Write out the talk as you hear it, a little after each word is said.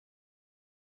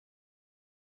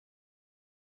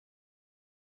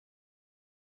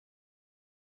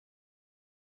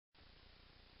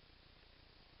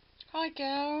Hi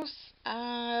girls,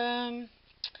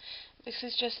 this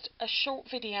is just a short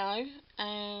video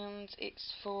and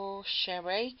it's for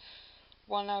Sherri,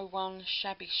 101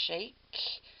 Shabby Chic.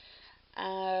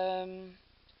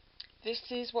 This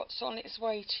is what's on its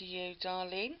way to you,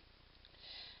 darling,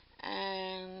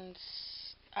 and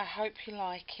I hope you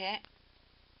like it.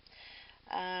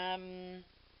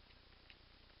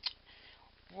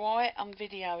 Why I'm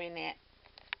videoing it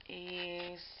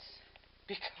is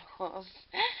because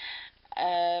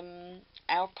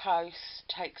our post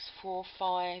takes 4,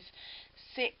 5,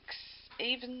 6,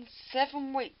 even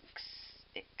 7 weeks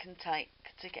it can take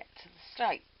to get to the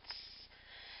States,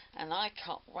 and I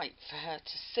can't wait for her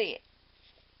to see it.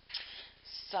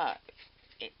 So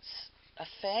it's a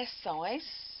fair size,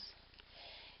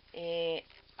 it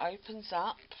opens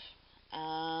up,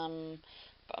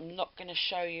 but I'm not going to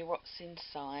show you what's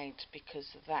inside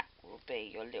because that will be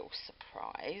your little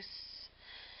surprise.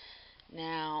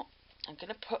 Now I'm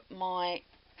going to put my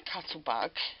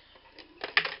Cuttlebug,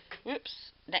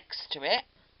 next to it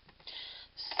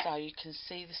so you can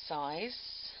see the size.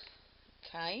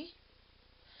 Okay,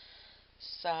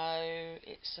 so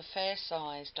it's a fair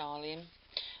size, darling,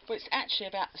 but it's actually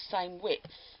about the same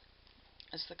width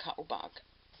as the Cuttlebug,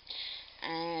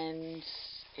 and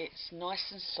it's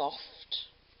nice and soft.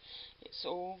 It's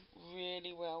all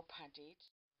really well padded.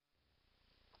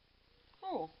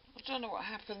 Oh, I don't know what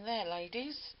happened there,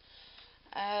 ladies.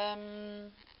 But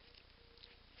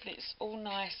it's all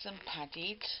nice and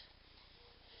padded.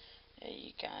 There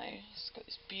you go. It's got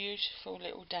this beautiful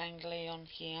little dangly on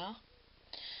here.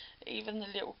 Even the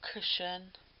little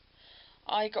cushion.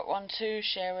 I got one too,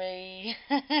 Sherri.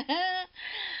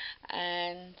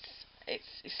 And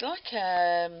it's like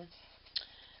a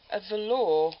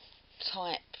velour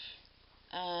type.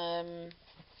 And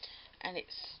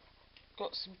it's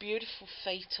got some beautiful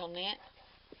feet on it.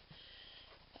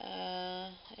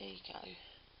 There you go.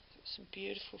 Got some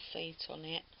beautiful feet on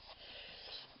it.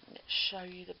 Let's show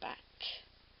you the back.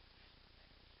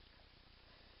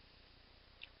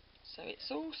 So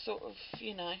it's all sort of,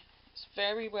 it's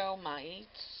very well made.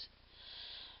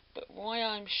 But why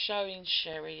I'm showing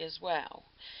Sherri as well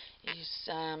is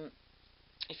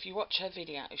if you watch her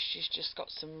video, she's just got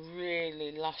some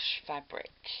really lush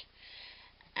fabric,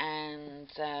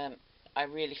 and I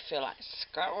really feel like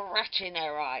scratching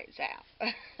her eyes out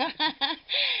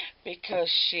because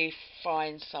she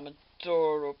finds some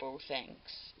adorable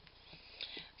things.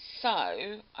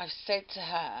 So I've said to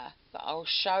her that I'll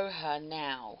show her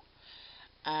now,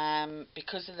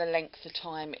 because of the length of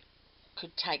time it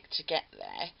could take to get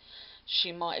there.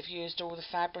 She might have used all the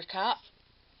fabric up.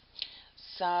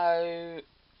 So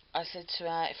I said to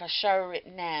her, if I show her it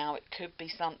now, it could be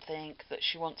something that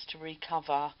she wants to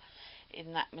recover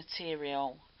in that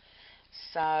material.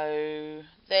 So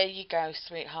there you go,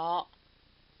 sweetheart.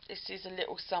 This is a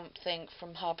little something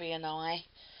from hubby and I,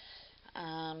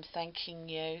 thanking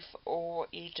you for all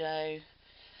what you do,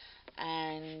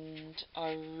 and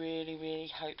I really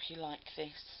hope you like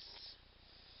this.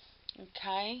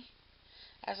 Okay,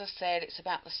 as I said, it's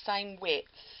about the same width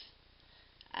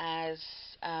as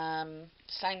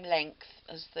same length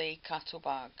as the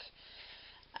Cuttlebug,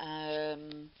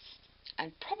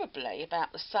 and probably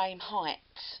about the same height,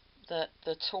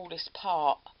 the tallest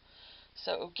part,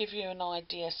 so it will give you an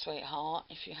idea, sweetheart,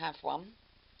 if you have one.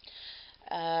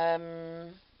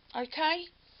 Okay,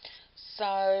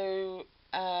 so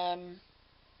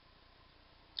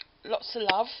lots of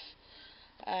love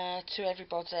to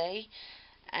everybody,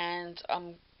 and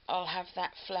I'll have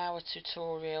that flower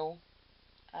tutorial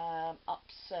up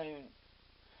soon.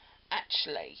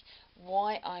 Actually,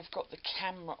 why I've got the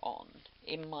camera on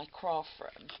in my craft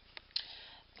room,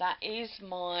 that is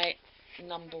my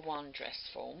 #1 dress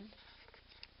form,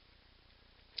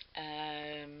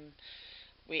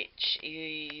 which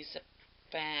is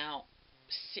about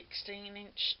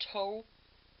 16-inch tall,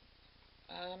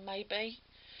 maybe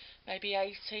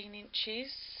 18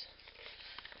 inches.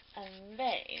 And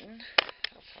then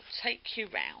I'll take you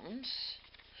round,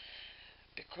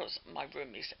 because my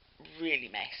room is really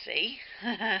messy.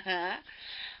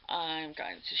 I'm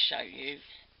going to show you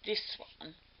this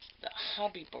one that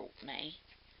hubby bought me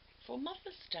for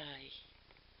Mother's Day.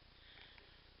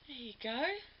 There you go.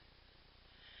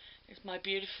 There's my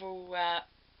beautiful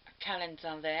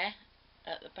calendar there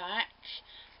at the back,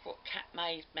 what Cat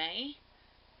made me.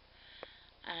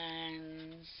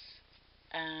 And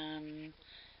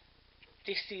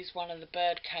this is one of the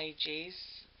bird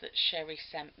cages that Sherri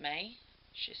sent me.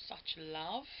 She's such a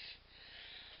love.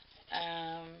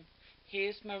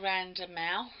 Here's Miranda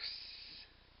Mouse,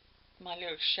 my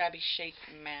little shabby chic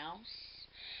mouse,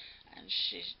 and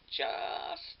she's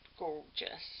just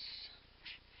gorgeous.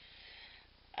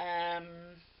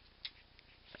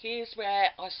 Here's where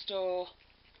I store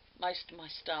most of my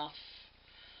stuff,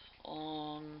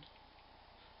 on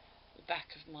the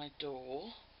back of my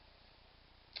door.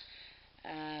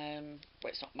 Well,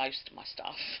 it's not most of my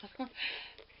stuff,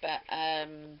 but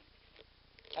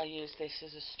I use this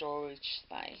as a storage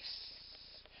space.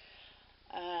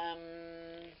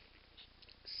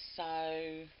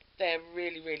 So they're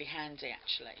really handy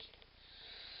actually.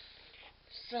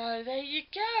 So there you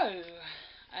go.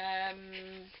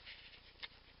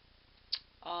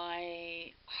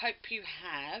 I hope you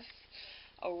have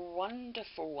a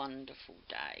wonderful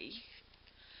day,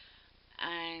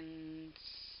 and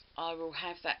I will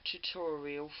have that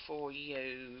tutorial for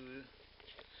you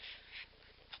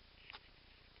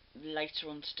later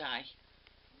on today.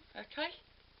 Okay?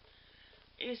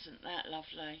 Isn't that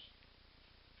lovely?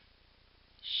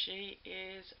 She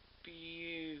is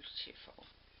beautiful.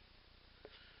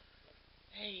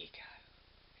 There you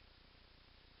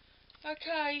go.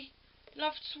 Okay,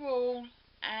 love to all,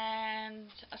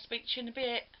 and I'll speak to you in a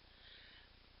bit.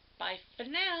 Bye for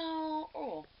now.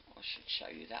 Oh, I should show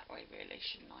you that way really,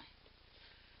 shouldn't I?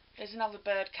 There's another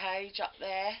bird cage up there.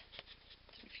 I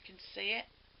don't know if you can see it.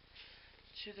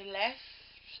 To the left.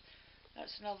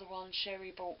 That's another one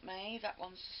Sherri bought me. That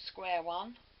one's the square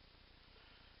one.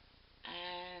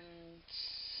 And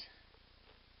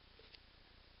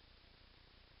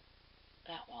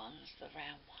that one's the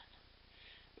round one,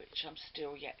 which I'm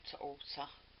still yet to alter.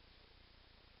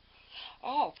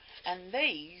 Oh, and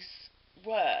these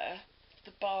were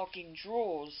the bargain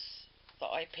drawers that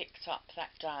I picked up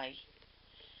that day.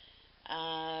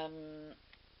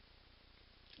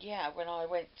 Yeah, when I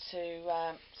went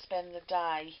to spend the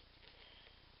day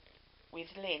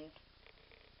with Lynn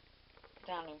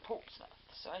down in Portsmouth.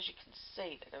 So as you can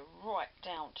see, they go right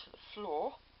down to the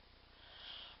floor.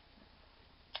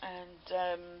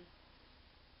 And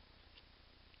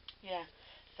yeah,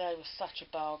 they were such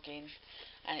a bargain,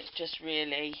 and it's just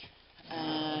really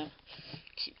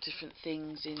keep different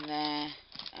things in there,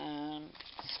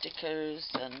 stickers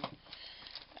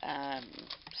and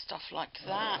stuff like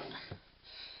that.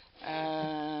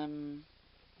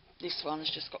 This one's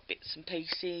just got bits and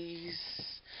pieces.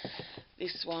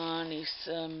 This one is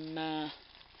some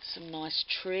nice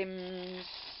trims.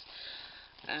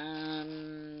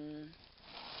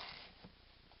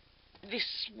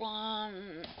 This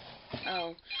one,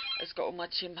 oh, it's got all my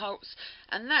Tim Holtz,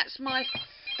 and that's my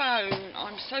phone.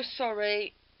 I'm so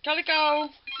sorry. Gotta go.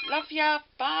 Love ya.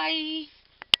 Bye.